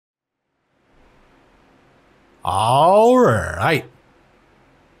All right.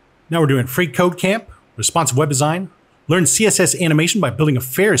 Now we're doing FreeCodeCamp, responsive web design, learn CSS animation by building a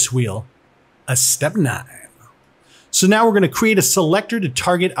Ferris wheel, a step 9. So now we're going to create a selector to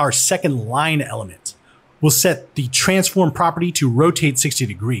target our second line element. We'll set the transform property to rotate 60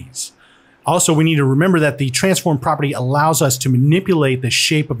 degrees. Also, we need to remember that the transform property allows us to manipulate the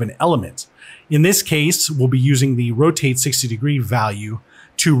shape of an element. In this case, we'll be using the rotate 60 degree value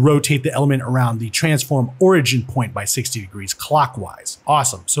to rotate the element around the transform origin point by 60 degrees clockwise.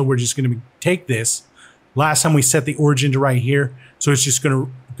 Awesome. So we're just going to take this. Last time we set the origin to right here. So it's just going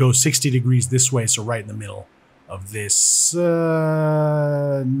to go 60 degrees this way. So right in the middle of this.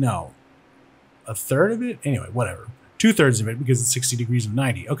 No. A third of it? Anyway, whatever. 2/3 of it because it's 60 degrees of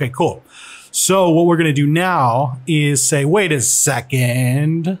 90. Okay, cool. So what we're going to do now is say, wait a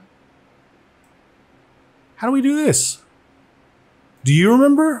second. How do we do this? Do you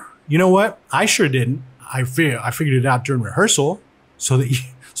remember? You know what? I sure didn't. I figured it out during rehearsal so that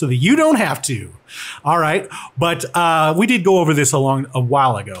you don't have to. All right. But we did go over this a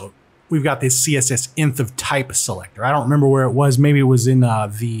while ago. We've got this CSS nth of type selector. I don't remember where it was. Maybe it was in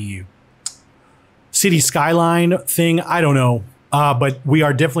the city skyline thing. I don't know. But we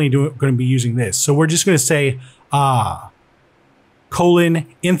are definitely going to be using this. So we're just going to say colon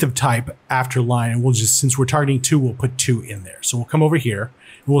nth of type after line. And we'll just, since we're targeting 2, we'll put 2 in there. So we'll come over here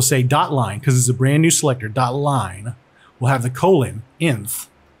and we'll say dot line, because it's a brand new selector, dot line. We'll have the colon nth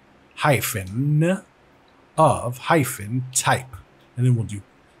hyphen of hyphen type. And then we'll do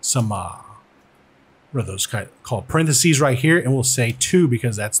some, what are those called? Parentheses right here. And we'll say 2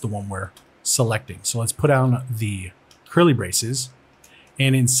 because that's the one we're selecting. So let's put on the curly braces.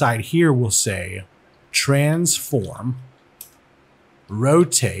 And inside here, we'll say transform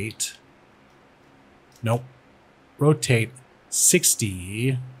rotate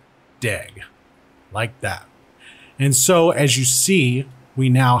 60 deg, like that. And so as you see, we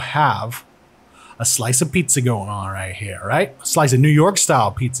now have a slice of pizza going on right here, right? A slice of New York style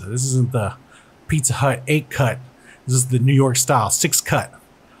pizza. This isn't the Pizza Hut 8 cut. This is the New York style 6 cut.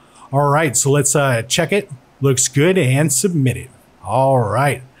 All right, so let's check it. Looks good and submit it. All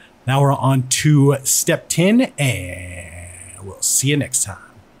right, now we're on to step 10 and we'll see you next time.